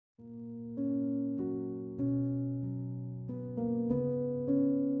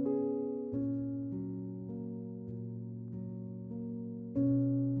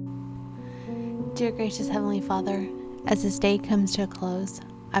Dear gracious Heavenly Father, as this day comes to a close,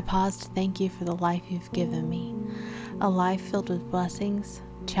 I pause to thank you for the life you've given me, a life filled with blessings,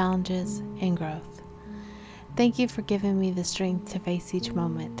 challenges, and growth. Thank you for giving me the strength to face each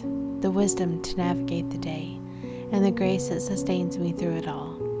moment, the wisdom to navigate the day, and the grace that sustains me through it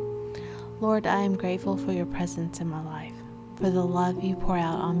all. Lord, I am grateful for your presence in my life, for the love you pour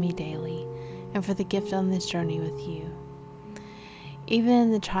out on me daily, and for the gift on this journey with you. Even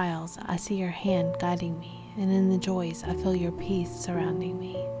in the trials, I see your hand guiding me, and in the joys, I feel your peace surrounding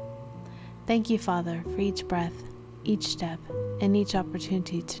me. Thank you, Father, for each breath, each step, and each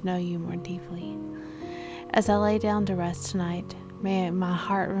opportunity to know you more deeply. As I lay down to rest tonight, may my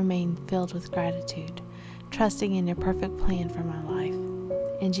heart remain filled with gratitude, trusting in your perfect plan for my life.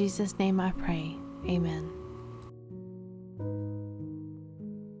 In Jesus' name I pray, amen.